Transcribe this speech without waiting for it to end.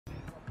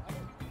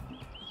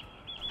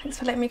Thanks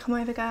for letting me come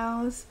over,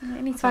 girls.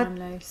 Anytime,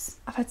 Luce.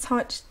 I've had so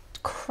much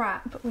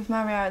crap with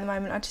Mario at the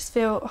moment. I just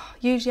feel,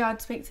 usually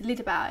I'd speak to Lyd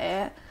about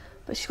it,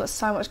 but she's got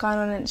so much going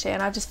on, isn't she?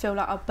 And I just feel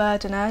like I'll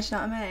burden her, do you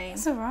know what I mean?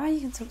 It's alright, you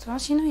can talk to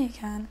us, you know you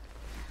can.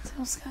 So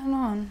what's going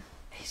on?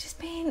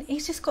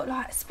 He's just got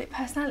like a split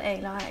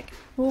personality, like,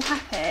 we're all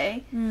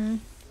happy,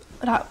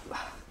 like,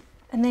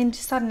 and then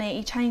just suddenly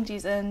he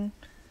changes and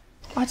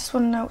I just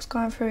want to know what's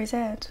going through his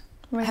head.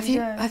 Really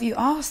Have you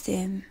asked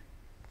him?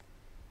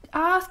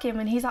 I ask him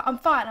and he's like, I'm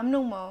fine, I'm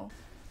normal.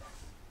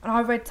 And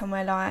I read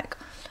somewhere like,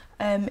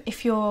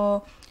 if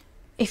you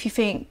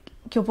think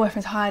your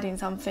boyfriend's hiding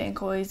something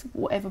or he's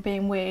whatever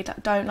being weird,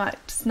 like, don't like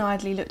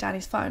snidely look down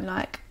his phone,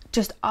 like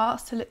just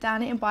ask to look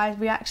down it and by his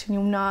reaction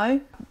you'll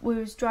know. We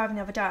was driving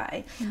the other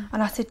day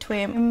and I said to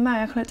him,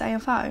 Mary, I can look down your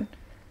phone. And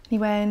he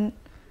went,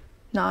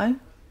 no. And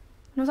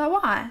I was like,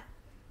 why?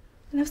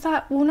 And I was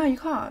like, well, no, you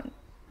can't.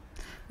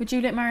 Would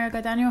you let Mario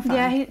go down your phone?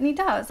 Yeah, he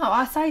does. No,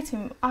 I say to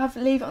him, I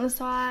leave it on the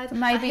side.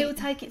 Maybe he'll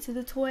take it to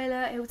the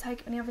toilet. He'll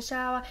take it when he have a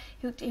shower.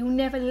 He'll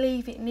never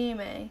leave it near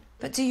me.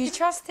 But do you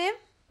trust him?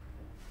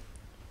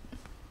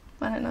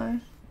 I don't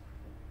know.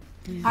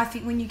 Yeah. I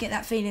think when you get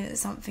that feeling that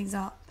something's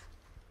up,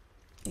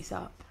 it's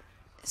up.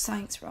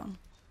 Something's wrong.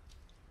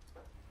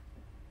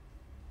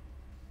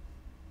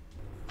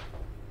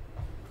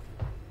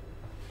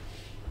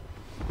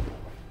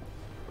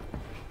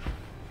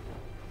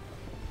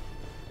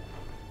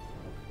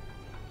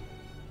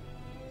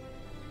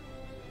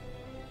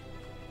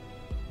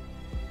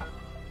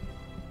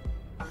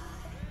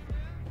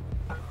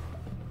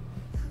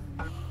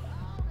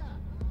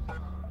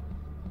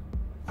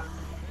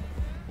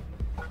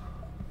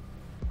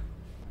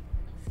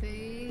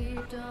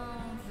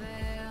 Don't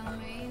fail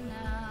me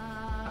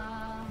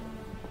now.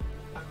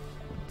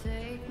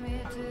 Take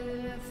me to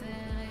the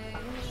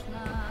finish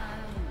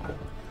line.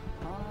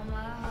 All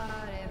my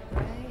heart it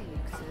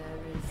breaks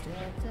every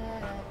step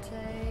that I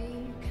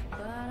take.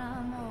 But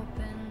I'm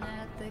open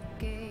at the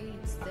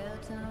gates.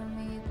 They'll tell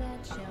me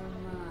that you're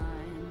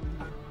mine.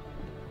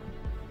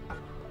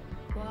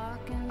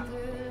 Walking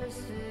through the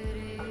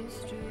city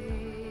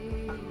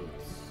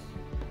streets.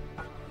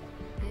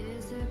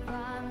 Is it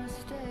by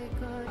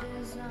mistake or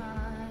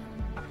design?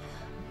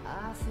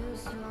 I feel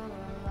so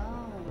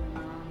alone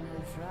on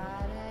the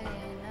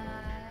Friday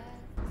night.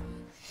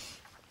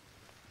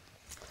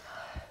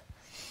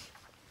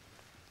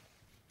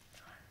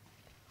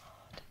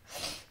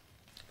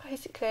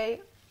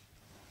 Basically,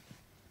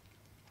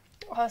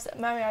 I was at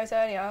Mario's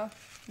earlier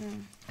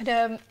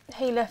and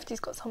he left, he's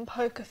got some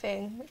poker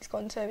thing that he's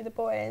gone to with the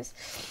boys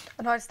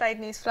and I stayed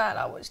in his flat,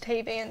 like watched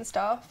TV and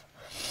stuff.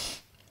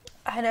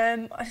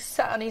 And I just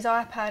sat on his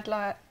iPad,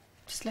 like,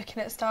 just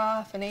looking at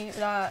stuff, and he,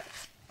 like,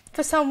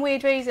 for some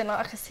weird reason, like,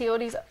 I could see all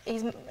his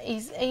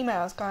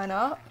emails going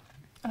up,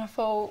 and I just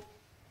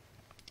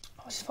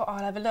thought,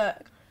 I'll have a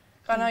look.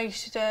 I know you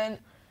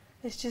shouldn't.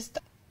 There's just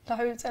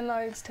loads and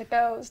loads to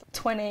girls,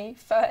 20,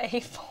 30,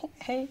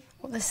 40.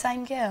 What, the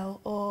same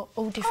girl, or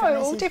all different Oh,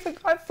 messages? all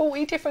different, like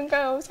 40 different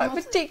girls, like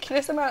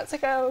ridiculous amounts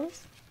of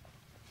girls.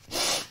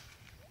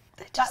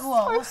 They're just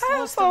so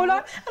hurtful,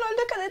 like, and I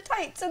look at the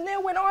dates and they're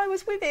when I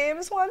was with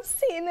him, so I'm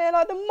sitting there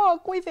like the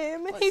mug with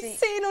him and he's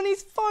sitting on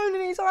his phone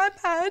and his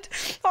iPad.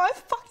 I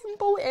fucking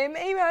bought him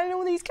emailing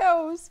all these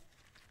girls.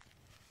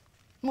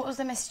 What was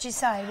the messages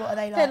say? What are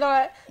they like? They're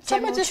like,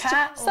 general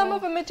chat? Some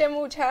of them are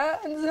general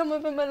chat and some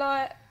of them are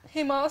like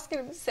him asking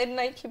him to send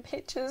naked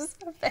pictures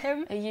of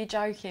them. Are you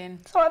joking?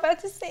 So I've had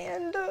to sit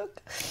and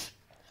look.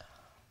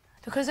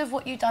 Because of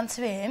what you've done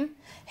to him,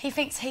 he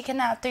thinks he can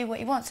now do what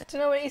he wants. Do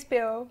you know what it is,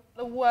 Bill?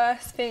 The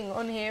worst thing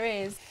on here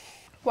is,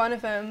 one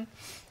of them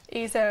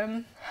is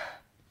to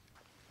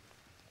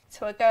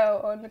a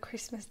girl on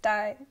Christmas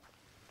Day.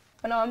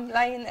 And I'm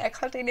laying there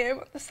cuddling him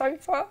on the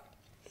sofa.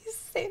 He's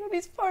sitting on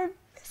his phone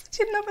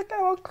messaging another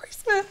girl on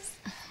Christmas.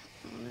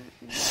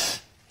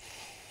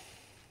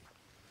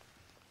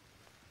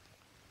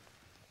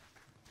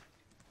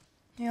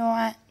 You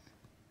alright?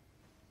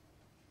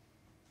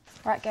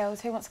 Right, girls,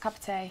 who wants a cup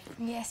of tea?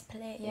 Yes,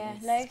 please. Yeah,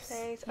 Luce?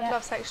 Please. I'd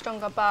love something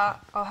stronger, but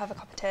I'll have a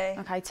cup of tea.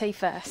 Okay, tea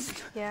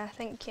first. Yeah,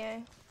 thank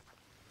you.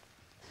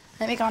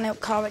 Let me go and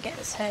help Cara get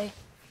the tea.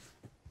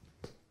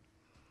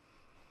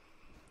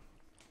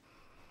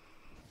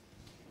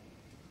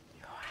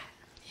 You alright?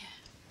 Yeah.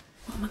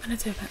 What am I going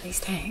to do about these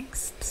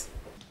texts?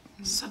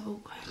 So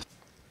awkward.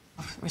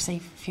 I've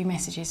received a few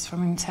messages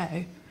from him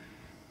too.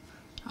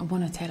 I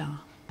want to tell her.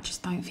 I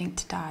just don't think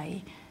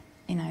today,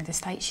 you know, the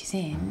state she's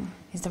in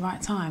is the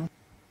right time.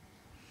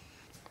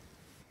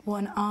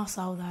 What an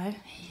arsehole, though.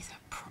 He's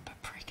a proper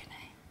prick, isn't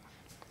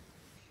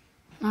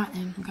he? Right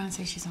then, I'm going to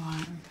see she's all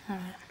right. All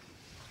right.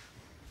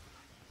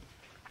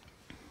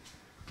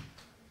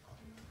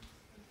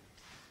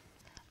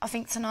 I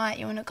think tonight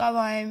you want to go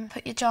home,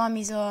 put your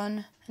jammies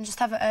on, and just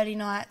have an early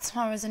night.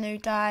 Tomorrow's a new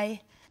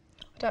day.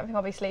 I don't think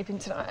I'll be sleeping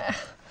tonight.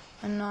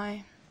 I know.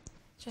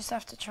 Just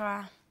have to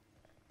try.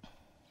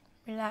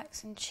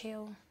 Relax and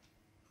chill.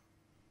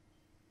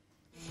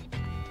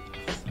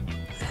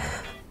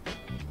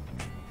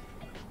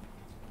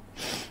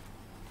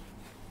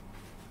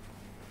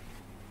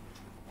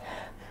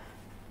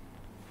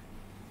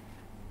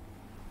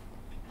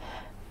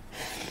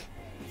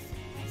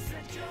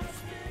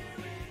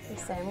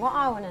 Listen, what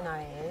I want to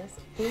know is,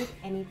 did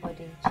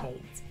anybody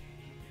cheat?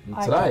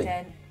 I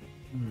didn't.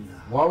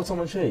 Why would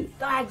someone cheat?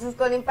 Dags has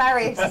gone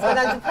embarrassed. He's gone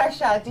under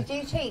pressure. Did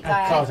you cheat,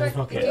 Dags?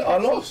 I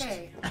lost.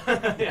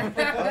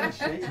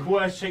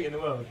 Worst cheat in the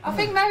world. I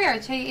think Mario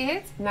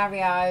cheated.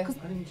 Mario. I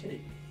didn't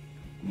cheat.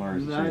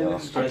 Mario's I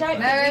don't think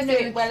Mario's you knew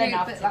it well cute,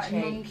 enough but to like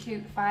cheat.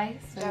 non-cute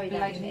face, so Joey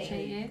blatantly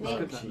definitely. cheated.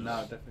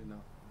 No, definitely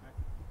not.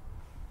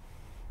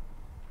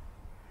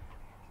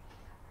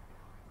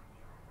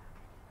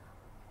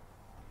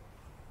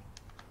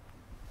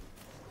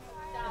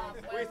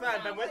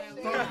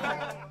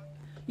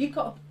 You've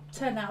got to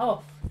turn that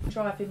off.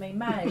 Driving me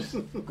mad.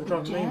 You're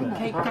driving me mad.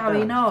 Keep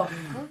going off.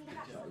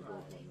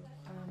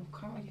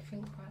 Can't really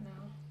think right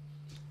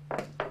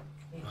now.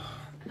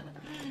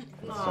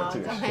 I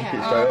took it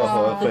straight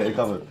off, I put it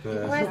covered.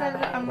 Where's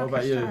that? What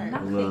about you?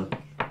 Nothing.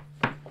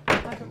 I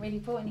haven't really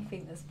bought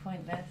anything that's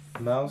pointless.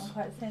 Mouse? I'm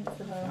quite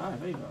sensible. I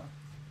have either.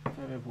 I've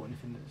never bought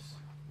anything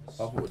that's...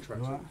 I bought a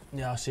tracksuit.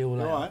 Yeah, I'll see you all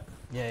later. Alright?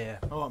 Yeah,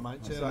 yeah. Alright,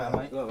 mate. See you later,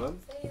 later.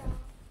 mate.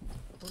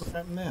 What's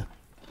happened there?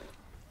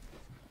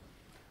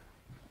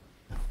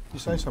 You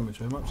say something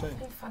to him, upset? It's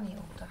been funny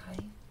all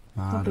day.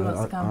 Probably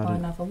wants to go and buy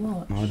another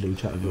watch. I do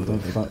chat with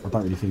him. I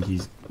don't really think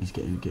he's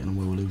getting on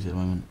well with Lucy at the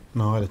moment.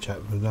 No, I had a chat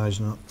with him. He's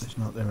not.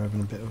 They're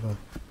having a bit of a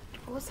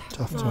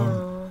tough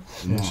time.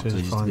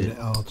 He's finding it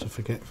hard to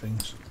forget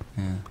things.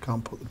 Yeah.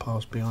 Can't put the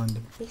past behind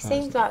him. He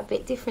seemed like a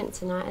bit different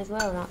tonight as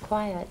well, like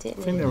quiet, didn't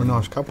he? I think they're a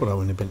nice couple though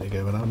when they've been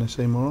together though, and they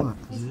seem alright.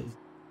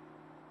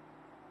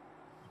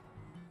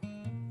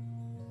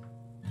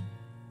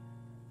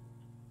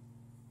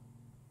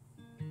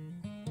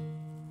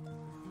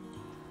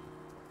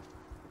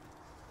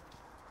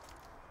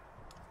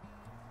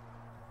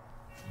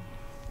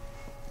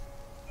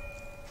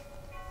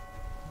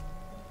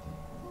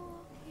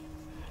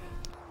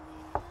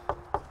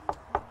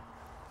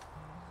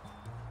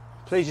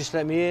 Please just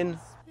let me in.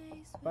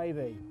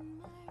 Baby.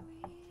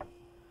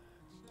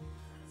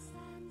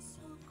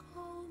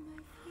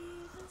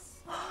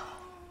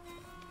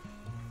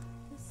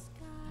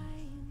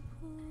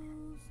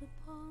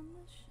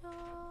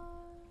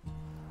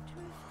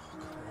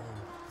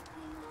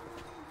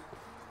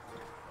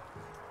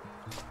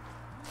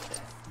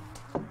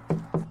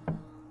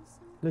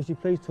 Lucy,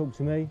 please talk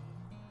to me.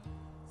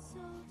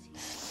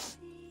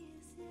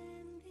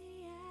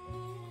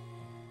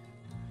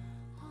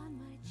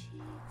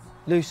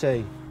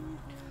 Lucy.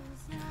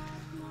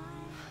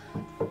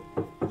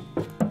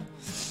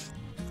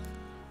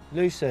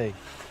 Lucy.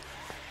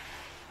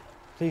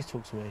 Please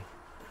talk to me.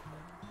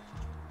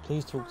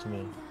 Please talk to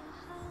me.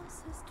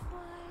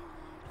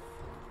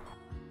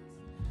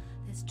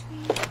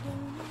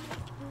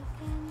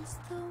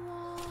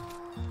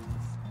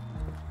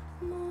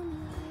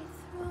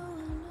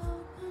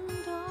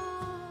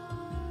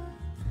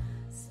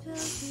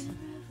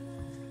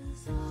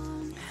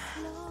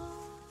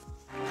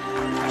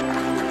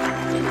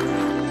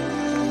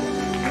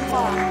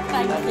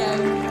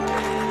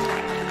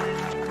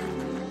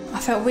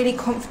 I felt really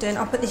confident.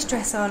 I put this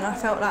dress on and I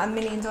felt like $1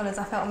 million. I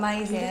felt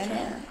amazing.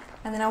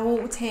 And then I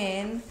walked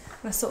in and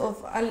I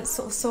sort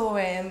of saw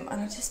him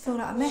and I just feel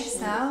like a mess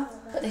now.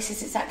 But this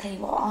is exactly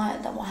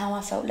how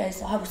I felt,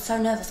 Liz. I was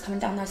so nervous coming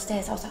down those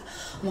stairs. I was like,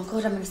 oh my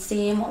God, I'm going to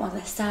see him. What am I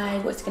going to say?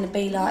 What's it going to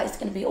be like? It's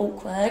going to be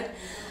awkward.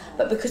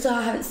 But because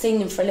I haven't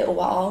seen him for a little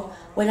while,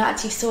 when I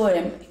actually saw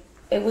him,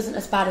 it wasn't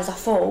as bad as I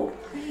thought.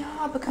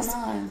 Yeah, because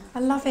I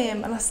love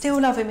him and I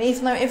still love him,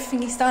 even though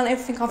everything he's done,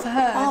 everything I've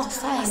heard. Oh,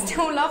 same. I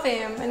still love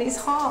him and it's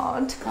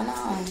hard.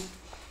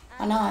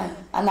 I know.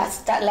 And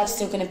that love's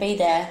still going to be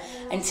there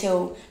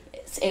until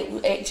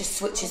it just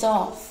switches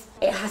off.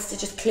 It has to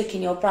just click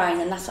in your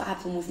brain, and that's what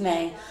happened with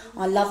me.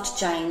 I loved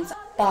James,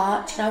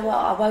 but you know what?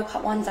 I woke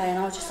up one day and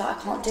I was just like, I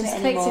can't do it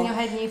anymore. It clicked in your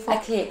head and you thought... I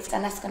clicked,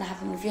 and that's going to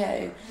happen with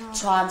you.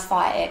 Try and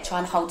fight it, try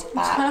and hold it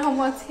back. I'm trying to hold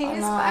my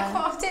tears back.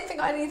 I didn't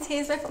think I had any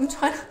tears left. I'm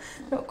trying to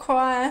not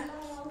cry.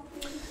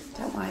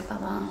 Don't worry,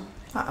 Baba.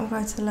 Right, I'm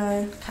going to the loo.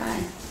 Okay.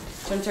 Do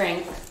you want a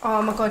drink?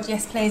 Oh my God,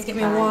 yes please, get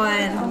me a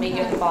wine. I'll meet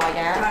you at the bar,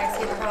 yeah? Right,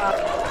 see you at the bar.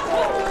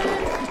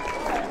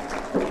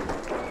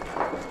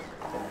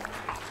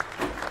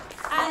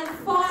 And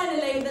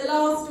finally, the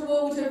last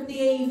award of the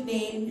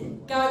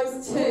evening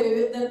goes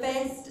to the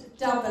best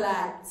double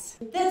act.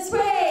 The Twins!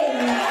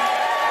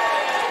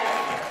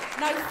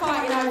 No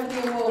fighting over the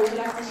award,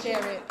 we'll have to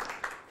share it.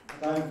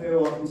 I don't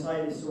feel I can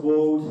take this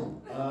award.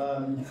 I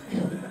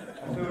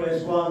feel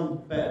there's one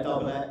better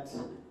double act,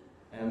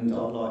 and I'd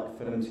like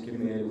for them to give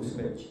me a little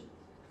speech.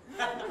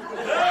 That's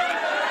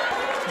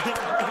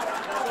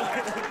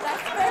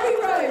very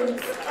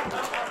rude.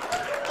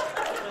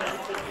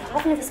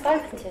 I've never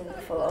spoken to him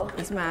before.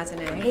 He's mad, isn't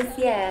he?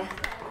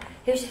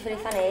 He was just really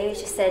funny. He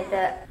just said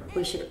that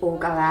we should all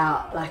go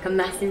out, like a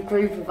massive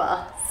group of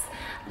us.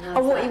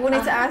 Oh, what, he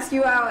wanted to ask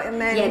you out and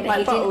then but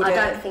he didn't, I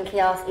don't think he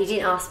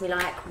didn't ask me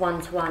like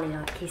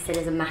one-to-one, he said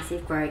as a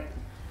massive group.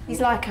 He's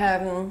like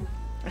a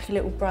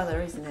little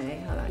brother, isn't he?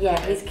 Yeah,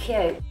 he's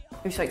cute.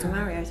 We spoke to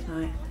Mario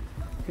tonight.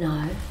 No.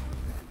 Have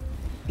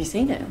you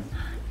seen him?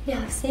 Yeah,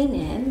 I've seen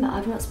him, but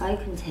I've not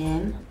spoken to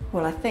him.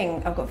 Well, I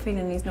think I've got a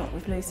feeling he's not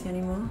with Lucy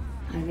anymore.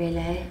 Oh,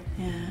 really?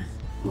 Yeah.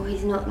 Well,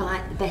 he's not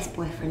like the best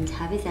boyfriend to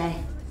have, is he?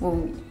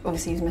 Well,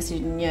 obviously he's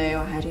messaging you.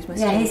 I heard he was messaging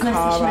Yeah, he's Cara.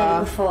 messaged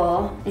me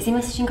before. Is he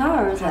messaging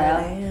Cara as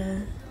well? Yeah.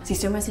 Is he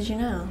still messaging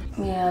now?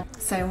 Yeah.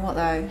 Saying what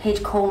though?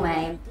 He'd call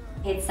me.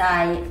 He'd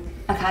say,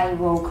 okay,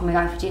 well, can we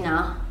go for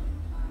dinner?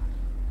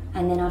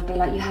 And then I'd be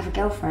like, you have a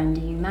girlfriend,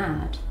 are you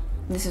mad?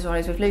 This is why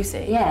he's with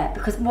Lucy? Yeah,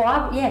 because,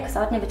 because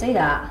I'd never do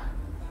that.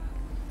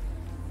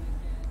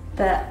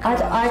 But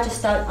I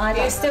just don't...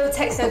 You're still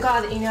texting a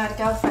guy that you know had a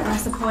girlfriend,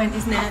 that's the point,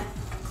 isn't it?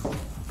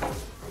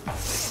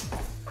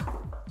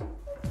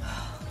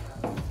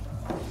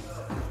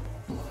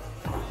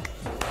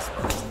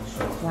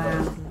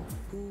 Wow.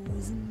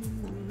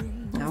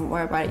 Don't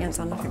worry about it, you haven't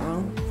done nothing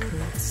wrong.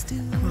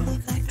 Still the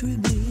fact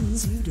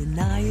remains, you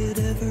deny it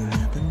ever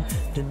happened,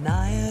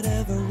 deny it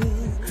ever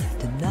will,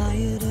 deny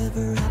it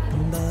ever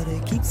happened, but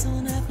it keeps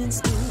on happening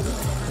still.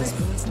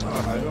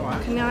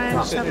 Can I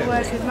have a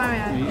word with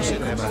Mario? You sit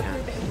there,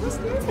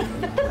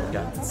 man.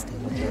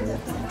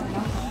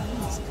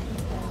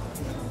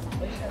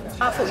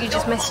 I thought you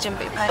just messaged him,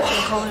 but you've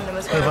been calling him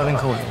as well. Who have I been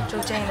calling?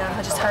 Georgina,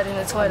 I just heard in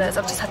the toilets.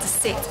 I've just had to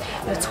sit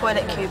in a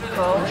toilet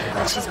cubicle,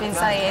 and she's been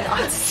saying I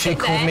had to sit She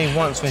called me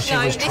once when she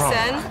was drunk.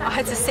 listen, I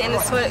had to sit in the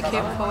toilet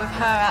cubicle with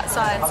her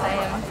outside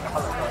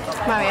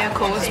saying, Mario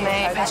calls me,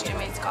 pestering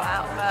me to go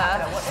out with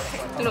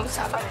her, and all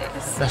stuff like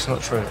this. That's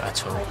not true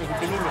at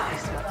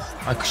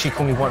all. She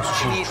called me once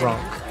when she was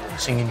drunk,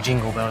 singing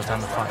Jingle Bells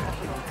down the phone.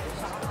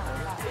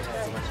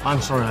 I'm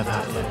sorry I've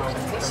hurt you.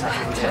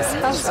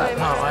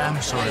 No, I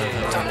am sorry I've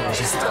hurt you. It's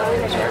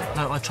just,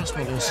 no, trust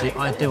me, Lucy,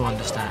 I do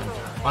understand.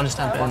 I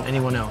understand better than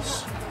anyone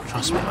else.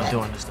 Trust me, I do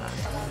understand.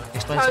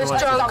 Explain I to was me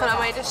why- drunk and I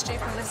made a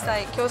stupid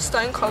mistake. You're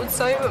stone cold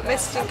sober,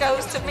 messaging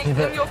girls to meet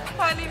them. You're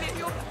planning it,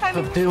 you're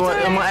planning But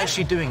it. am I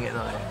actually doing it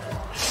though?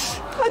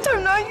 I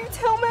don't know, you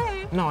tell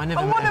me. No, I never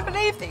I met want to her.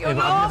 believe that you're Yeah,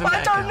 but not, I've but never I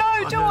met a don't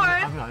girl. know, do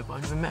I? I know, but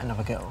I've never met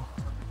another girl.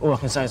 All I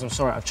can say is I'm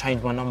sorry, I've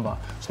changed my number,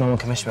 so no one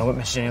can message me. I won't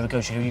message any other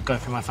girls. You go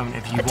through my phone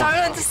if you I want. don't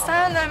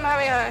understand though,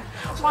 Mario.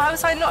 Why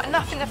was I not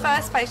enough in the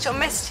first place? You're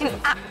messaging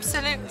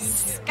absolute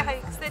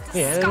skanks. They're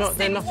disgusting. Yeah,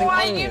 they're nothing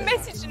Why on are you you.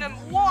 messaging them?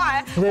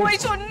 Why? They're- What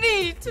is your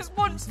need to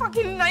want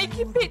fucking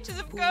naked pictures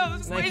of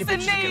girls? What is the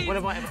need? What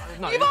have I?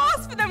 No. You've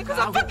asked for them because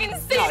I've fucking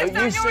seen them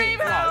down your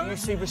email. No, you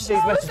see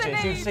received What was the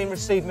messages. You've need? seen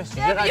received messages.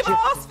 Yeah, You but don't you've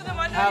actually- asked for them,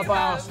 I know How you have I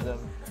have. asked for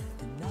them?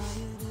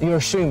 You're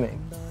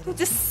assuming. You're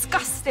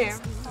disgusting.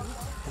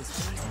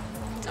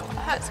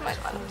 It hurts to make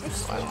I love you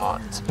so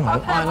much. No,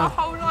 I've I had my love-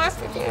 whole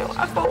life with you.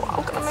 I thought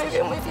I'm going to move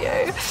in with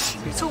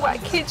you. You talk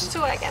about kids, you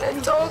talk about getting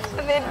a dog,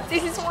 and then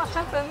this is what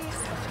happens.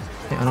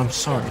 Yeah, and I'm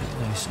sorry,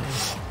 Lucy.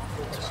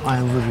 I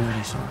am really,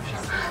 really sorry.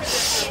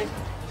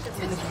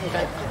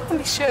 Let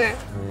me sure.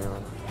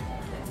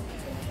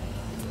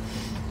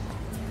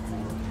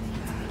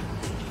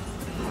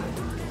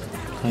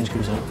 Can you just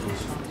give us that,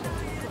 please?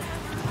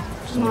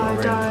 It's No, not a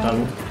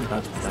ring.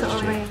 don't. It's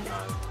not a ring.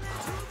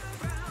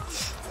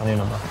 I need a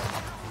number.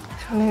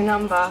 A new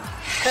number.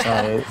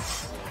 So,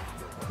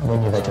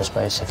 when you've had your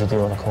space, if you do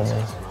want to call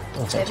me,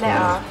 or text me.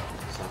 Letter.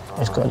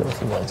 It's got a little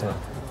few words in it.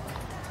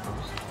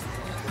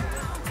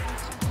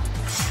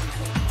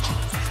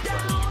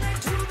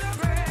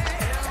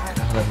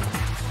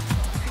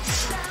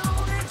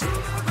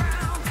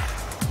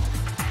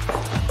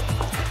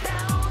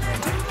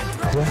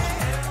 Yeah.